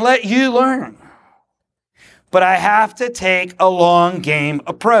and let you learn. But I have to take a long game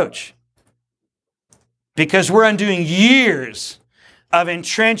approach, because we're undoing years of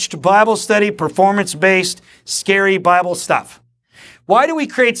entrenched Bible study, performance-based, scary Bible stuff? Why do we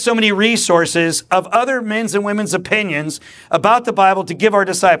create so many resources of other men's and women's opinions about the Bible to give our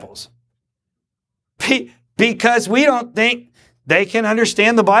disciples? Because we don't think they can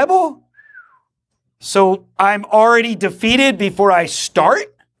understand the Bible? So I'm already defeated before I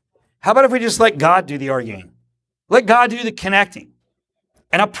start? How about if we just let God do the arguing? Let God do the connecting.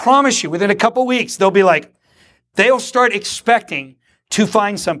 And I promise you, within a couple weeks, they'll start expecting to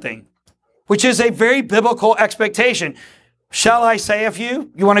find something, which is a very biblical expectation. Shall I say a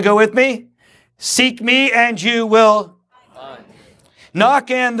few? You want to go with me? Seek me and you will knock,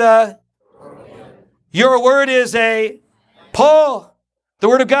 and your word is a pull. The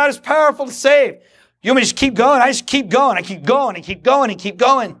word of God is powerful to save. You want me to just keep going? I just keep going. I keep going and keep going and keep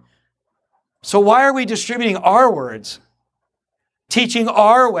going. So why are we distributing our words? Teaching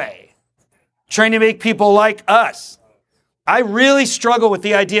our way? Trying to make people like us? I really struggle with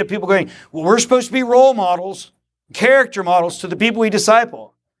the idea of people going, well, we're supposed to be role models, character models to the people we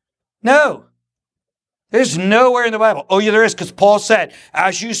disciple. No. There's nowhere in the Bible. Oh, yeah, there is, because Paul said,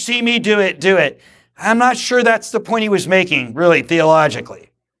 as you see me do it, do it. I'm not sure that's the point he was making, really, theologically.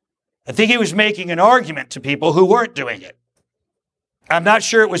 I think he was making an argument to people who weren't doing it. I'm not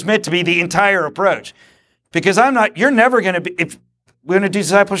sure it was meant to be the entire approach. Because you're never going to be, if we're going to do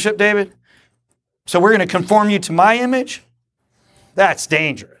discipleship, David, so we're going to conform you to my image? That's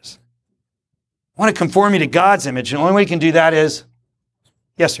dangerous. I want to conform you to God's image, and the only way we can do that is,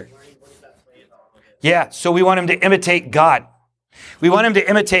 yes, sir. Yeah, so we want him to imitate God. We want him to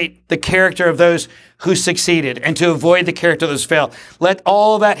imitate the character of those who succeeded and to avoid the character of those who failed. Let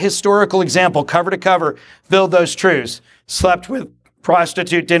all that historical example, cover to cover, build those truths. Slept with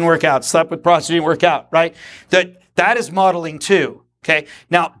prostitute, didn't work out. Slept with prostitute, didn't work out, right? That is modeling too, okay?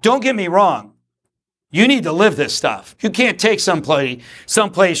 Now, don't get me wrong. You need to live this stuff. You can't take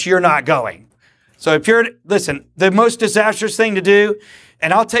someplace you're not going. So listen, the most disastrous thing to do,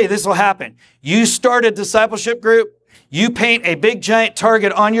 and I'll tell you, this will happen. You start a discipleship group, you paint a big giant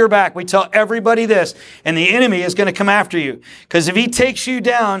target on your back. We tell everybody this, and the enemy is going to come after you. Because if he takes you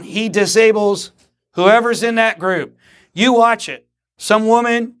down, he disables whoever's in that group. You watch it. Some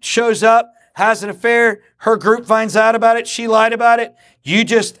woman shows up, has an affair, her group finds out about it, she lied about it. You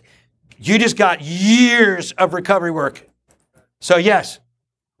just got years of recovery work. So yes,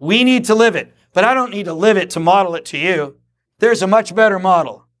 we need to live it, but I don't need to live it to model it to you. There's a much better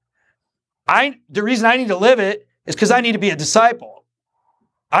model. The reason I need to live it is because I need to be a disciple.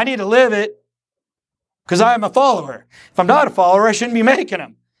 I need to live it because I am a follower. If I'm not a follower, I shouldn't be making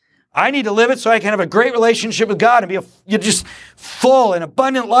them. I need to live it so I can have a great relationship with God and be just full and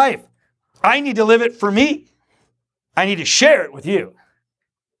abundant life. I need to live it for me. I need to share it with you.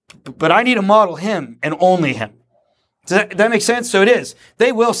 But I need to model him and only him. Does that make sense? So it is.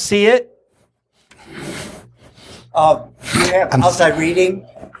 They will see it. You have outside reading,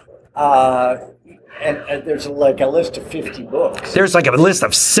 and there's a list of 50 books. There's a list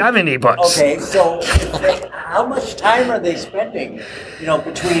of 70 books. Okay, so how much time are they spending,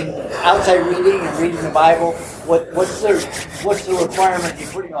 between outside reading and reading the Bible? What's the requirement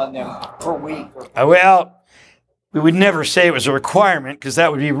you're putting on them per week? Well, we would never say it was a requirement because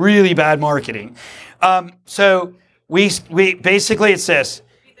that would be really bad marketing. So we basically it's this.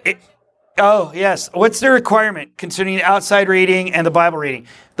 Oh, yes. What's the requirement concerning outside reading and the Bible reading?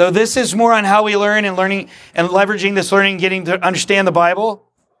 Though this is more on how we learn and learning and leveraging this learning, getting to understand the Bible.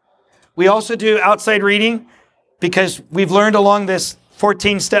 We also do outside reading because we've learned along this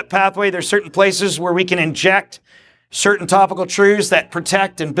 14-step pathway, there's certain places where we can inject certain topical truths that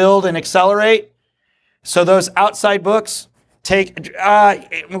protect and build and accelerate. So those outside books take,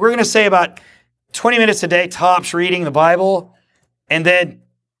 we're going to say about 20 minutes a day tops reading the Bible, and then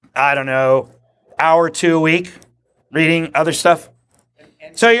I don't know, hour or two a week reading other stuff.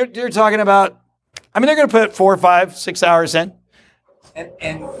 So you're talking about, they're going to put 4, 5, 6 hours in.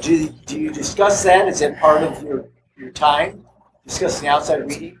 And do you discuss that? Is it part of your time, discussing outside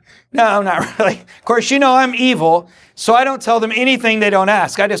reading? No, not really. Of course, I'm evil, so I don't tell them anything they don't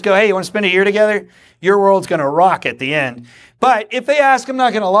ask. I just go, hey, you want to spend a year together? Your world's going to rock at the end. But if they ask, I'm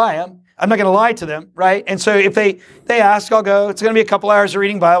not going to lie. I'm not going to lie to them, right? And so if they ask, I'll go, it's going to be a couple hours of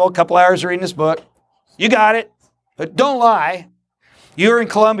reading Bible, a couple hours of reading this book. You got it. But don't lie. You're in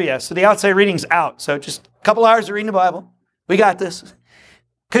Columbia, so the outside reading's out. So just a couple hours of reading the Bible. We got this.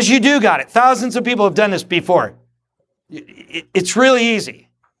 Because you do got it. Thousands of people have done this before. It's really easy.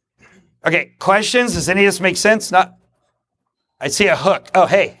 Okay, questions? Does any of this make sense? I see a hook. Oh,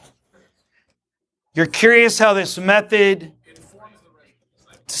 hey. You're curious how this method,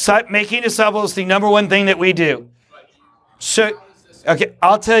 making disciples, the number one thing that we do. So, Okay,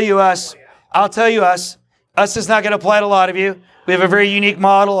 I'll tell you us. Us is not going to apply to a lot of you. We have a very unique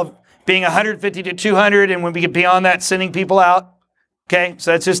model of being 150 to 200, and when we get beyond that, sending people out. Okay,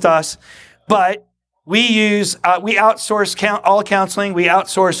 so that's just us. But we outsource all counseling. We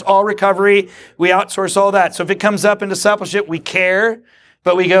outsource all recovery. We outsource all that. So if it comes up in discipleship, we care,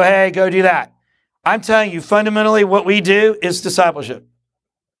 but we go, hey, go do that. I'm telling you, fundamentally, what we do is discipleship.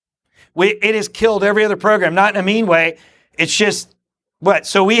 It has killed every other program, not in a mean way. It's just what?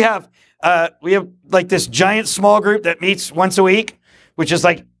 So we have like this giant small group that meets once a week, which is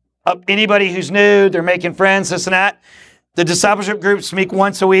like anybody who's new, they're making friends, this and that. The discipleship groups meet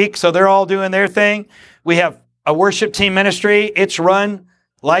once a week, so they're all doing their thing. We have a worship team ministry. It's run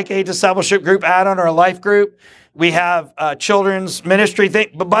like a discipleship group add-on or a life group. We have a children's ministry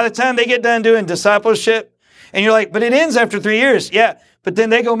thing. But by the time they get done doing discipleship, and you're like, but it ends after 3 years. Yeah, but then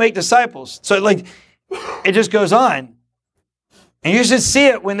they go make disciples. So like, it just goes on. And you should see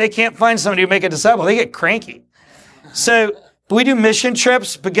it when they can't find somebody to make a disciple. They get cranky. So we do mission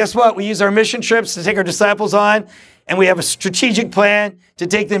trips, but guess what? We use our mission trips to take our disciples on, and we have a strategic plan to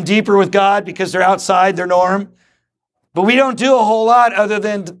take them deeper with God because they're outside their norm. But we don't do a whole lot other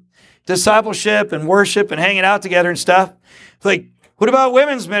than discipleship and worship and hanging out together and stuff. Like, what about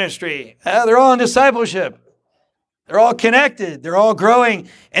women's ministry? They're all in discipleship. They're all connected. They're all growing.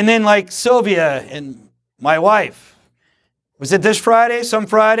 And then like Sylvia and my wife, was it this Friday? Some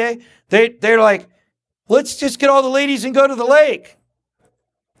Friday? They're like, let's just get all the ladies and go to the lake.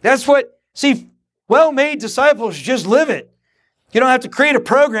 That's what, see, well-made disciples just live it. You don't have to create a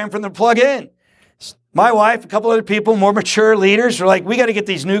program for them to plug in. My wife, a couple other people, more mature leaders are like, we got to get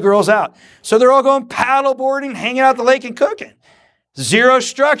these new girls out. So they're all going paddle boarding, hanging out at the lake and cooking. Zero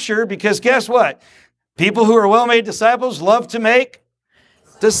structure because guess what? People who are well-made disciples love to make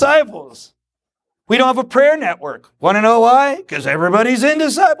disciples. We don't have a prayer network. Want to know why? Because everybody's in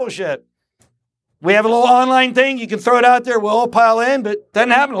discipleship. We have a little online thing. You can throw it out there. We'll all pile in, but it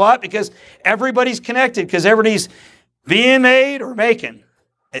doesn't happen a lot because everybody's connected because everybody's being made or making.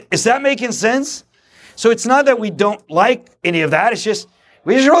 Is that making sense? So it's not that we don't like any of that. It's just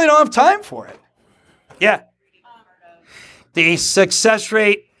we just really don't have time for it. Yeah. The success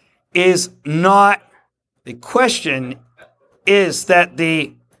rate is not, the question is that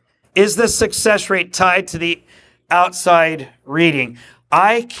is the success rate tied to the outside reading?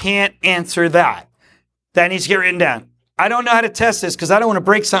 I can't answer that. That needs to get written down. I don't know how to test this because I don't want to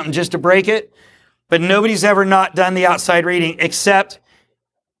break something just to break it, but nobody's ever not done the outside reading except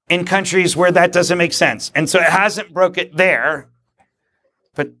in countries where that doesn't make sense. And so it hasn't broke it there,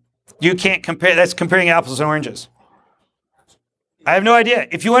 but you can't compare. That's comparing apples and oranges. I have no idea.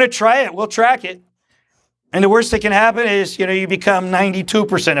 If you want to try it, we'll track it. And the worst that can happen is, you become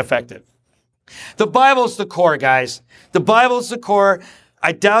 92% effective. The Bible's the core, guys. The Bible's the core.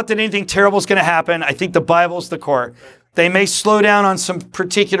 I doubt that anything terrible is going to happen. I think the Bible's the core. They may slow down on some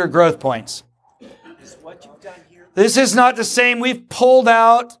particular growth points. This is not the same. We've pulled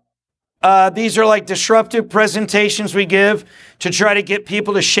out. These are like disruptive presentations we give to try to get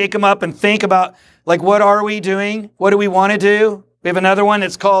people to shake them up and think about, like, what are we doing? What do we want to do? We have another one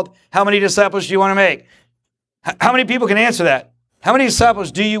that's called, how many disciples do you want to make? How many people can answer that? How many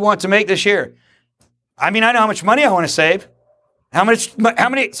disciples do you want to make this year? I mean, I know how much money I want to save. How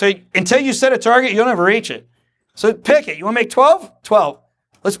many? So until you set a target, you'll never reach it. So pick it. You want to make 12? 12.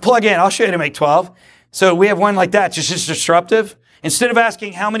 Let's plug in. I'll show you how to make 12. So we have one like that, just disruptive. Instead of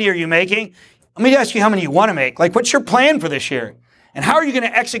asking how many are you making, let me ask you how many you want to make. Like, what's your plan for this year? And how are you going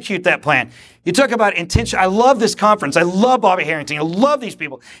to execute that plan? You talk about intention. I love this conference. I love Bobby Harrington. I love these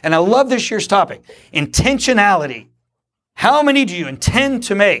people. And I love this year's topic, intentionality. How many do you intend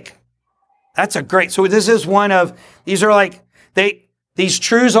to make? That's a great, so this is one of, these are like, these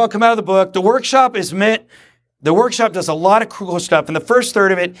truths all come out of the book. The workshop does a lot of cool stuff. In the first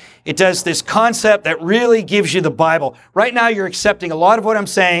third of it, it does this concept that really gives you the Bible. Right now, you're accepting a lot of what I'm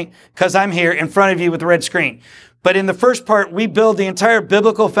saying because I'm here in front of you with the red screen. But in the first part, we build the entire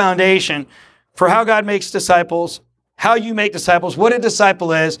biblical foundation for how God makes disciples, how you make disciples, what a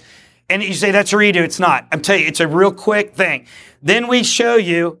disciple is. And you say, that's a redo. It's not. I'm telling you, it's a real quick thing. Then we show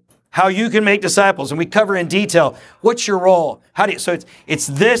you how you can make disciples. And we cover in detail, what's your role? So it's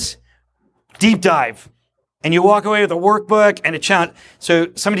this deep dive. And you walk away with a workbook and a challenge. So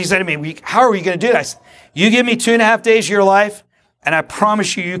somebody said to me, how are we going to do this? You give me 2.5 days of your life, and I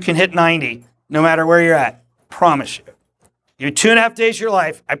promise you can hit 90 no matter where you're at. Promise you. Your 2.5 days of your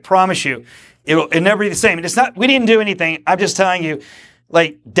life, I promise you, it'll never be the same. And it's not, we didn't do anything. I'm just telling you,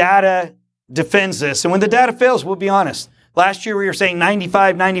 like, data defends this. And when the data fails, we'll be honest. Last year we were saying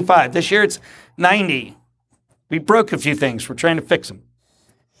 95, 95. This year it's 90. We broke a few things. We're trying to fix them.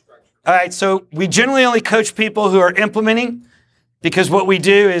 All right, so we generally only coach people who are implementing, because what we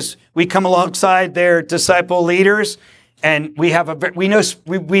do is we come alongside their disciple leaders, and we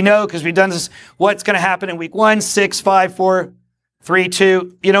know because we've done this, what's going to happen in week 1, 6, 5, 4, 3,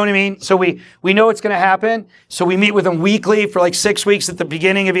 2. You know what I mean? So we know what's going to happen. So we meet with them weekly for like 6 weeks at the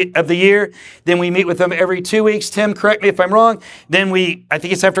beginning of the year. Then we meet with them every 2 weeks. Tim, correct me if I'm wrong. Then I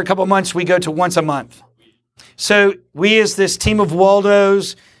think it's after a couple of months, we go to once a month. So we, as this team of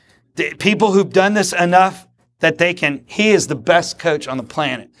Waldos, the people who've done this enough that he is the best coach on the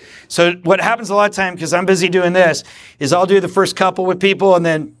planet. So what happens a lot of times, because I'm busy doing this, is I'll do the first couple with people and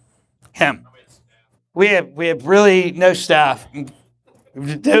then him. We have really no staff,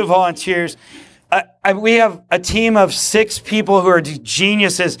 no volunteers. We have a team of 6 people who are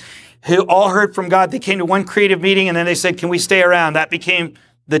geniuses who all heard from God. They came to one creative meeting and then they said, can we stay around? That became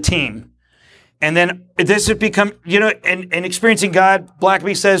the team. And then this has become, and experiencing God,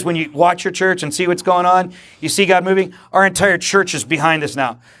 Blackaby says, when you watch your church and see what's going on, you see God moving. Our entire church is behind us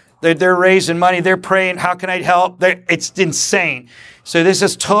now. They're raising money. They're praying. How can I help? It's insane. So this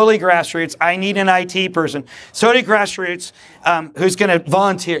is totally grassroots. I need an IT person. Totally grassroots who's going to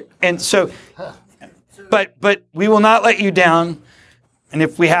volunteer. And so, but we will not let you down. And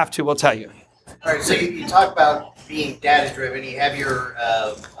if we have to, we'll tell you. All right, so you talk about being data-driven. You have your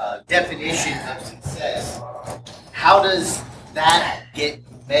definition of success. How does that get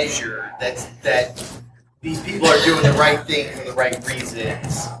measured? That these people are doing the right thing for the right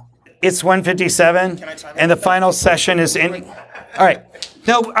reasons. It's 1:57, and the final session is in. All right.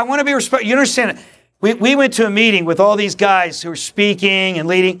 No, I want to be respectful. You understand? We went to a meeting with all these guys who were speaking and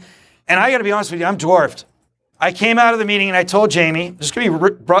leading, and I got to be honest with you, I'm dwarfed. I came out of the meeting and I told Jamie, I'm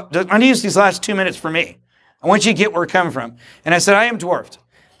going to use these last 2 minutes for me. I want you to get where we're coming from. And I said, I am dwarfed.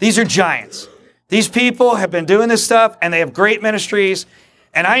 These are giants. These people have been doing this stuff, and they have great ministries.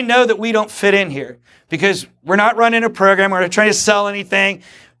 And I know that we don't fit in here because we're not running a program. We're not trying to sell anything.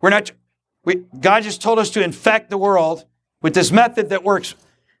 God just told us to infect the world with this method that works.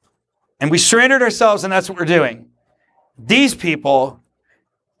 And we surrendered ourselves, and that's what we're doing. These people,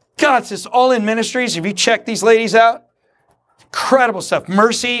 God, it's just all in ministries. If you check these ladies out, incredible stuff.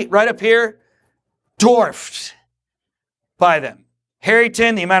 Mercy, right up here, dwarfed by them.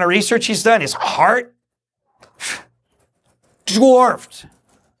 Harrington, the amount of research he's done, his heart, dwarfed.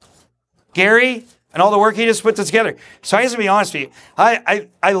 Gary, and all the work he just put together. So I have to be honest with you.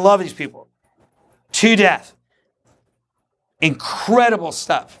 I love these people to death. Incredible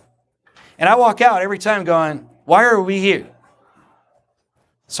stuff. And I walk out every time going, why are we here?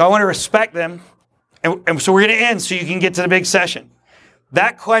 So I want to respect them. And so we're going to end so you can get to the big session.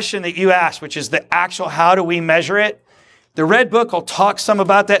 That question that you asked, which is the actual how do we measure it, the Red Book will talk some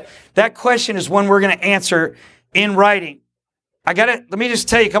about that. That question is one we're going to answer in writing. Let me just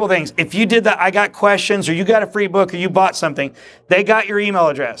tell you a couple things. If you did that, I got questions, or you got a free book, or you bought something, they got your email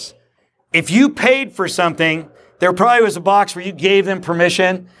address. If you paid for something, there probably was a box where you gave them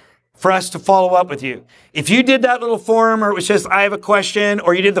permission for us to follow up with you. If you did that little form, or it was just, I have a question,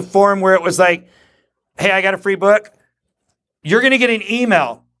 or you did the form where it was like, hey, I got a free book, you're going to get an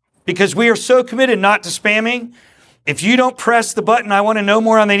email because we are so committed not to spamming. If you don't press the button, I want to know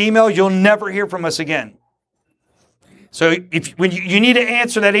more on that email, you'll never hear from us again. So when you need to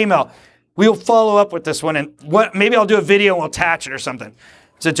answer that email, we'll follow up with this one. And maybe I'll do a video and we'll attach it or something.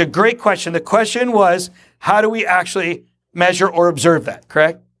 So it's a great question. The question was, how do we actually measure or observe that,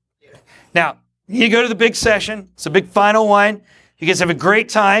 correct? Yeah. Now, you go to the big session. It's a big final one. You guys have a great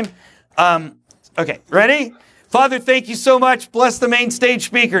time. Okay, ready? Father, thank you so much. Bless the main stage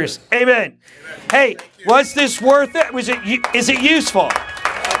speakers. Amen. Hey, was this worth it? Is it useful?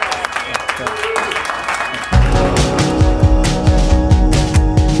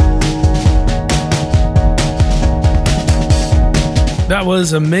 That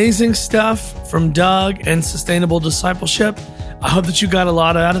was amazing stuff from Doug and Sustainable Discipleship. I hope that you got a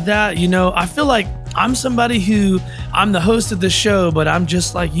lot out of that. You know, I feel like I'm somebody I'm the host of this show, but I'm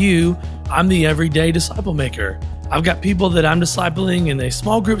just like you. I'm the everyday disciple maker. I've got people that I'm discipling in a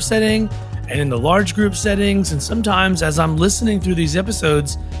small group setting and in the large group settings. And sometimes as I'm listening through these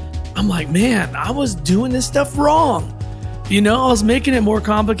episodes, I'm like, man, I was doing this stuff wrong. You know, I was making it more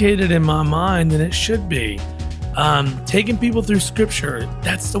complicated in my mind than it should be. Taking people through scripture,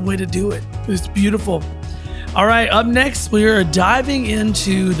 that's the way to do it. It's beautiful. All right, up next, we are diving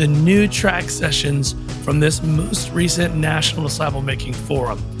into the new track sessions from this most recent National Disciple Making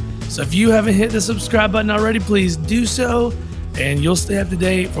Forum. So if you haven't hit the subscribe button already, please do so, and you'll stay up to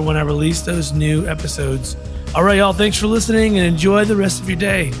date for when I release those new episodes. All right, y'all, thanks for listening, and enjoy the rest of your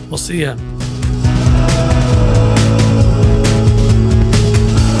day. We'll see ya.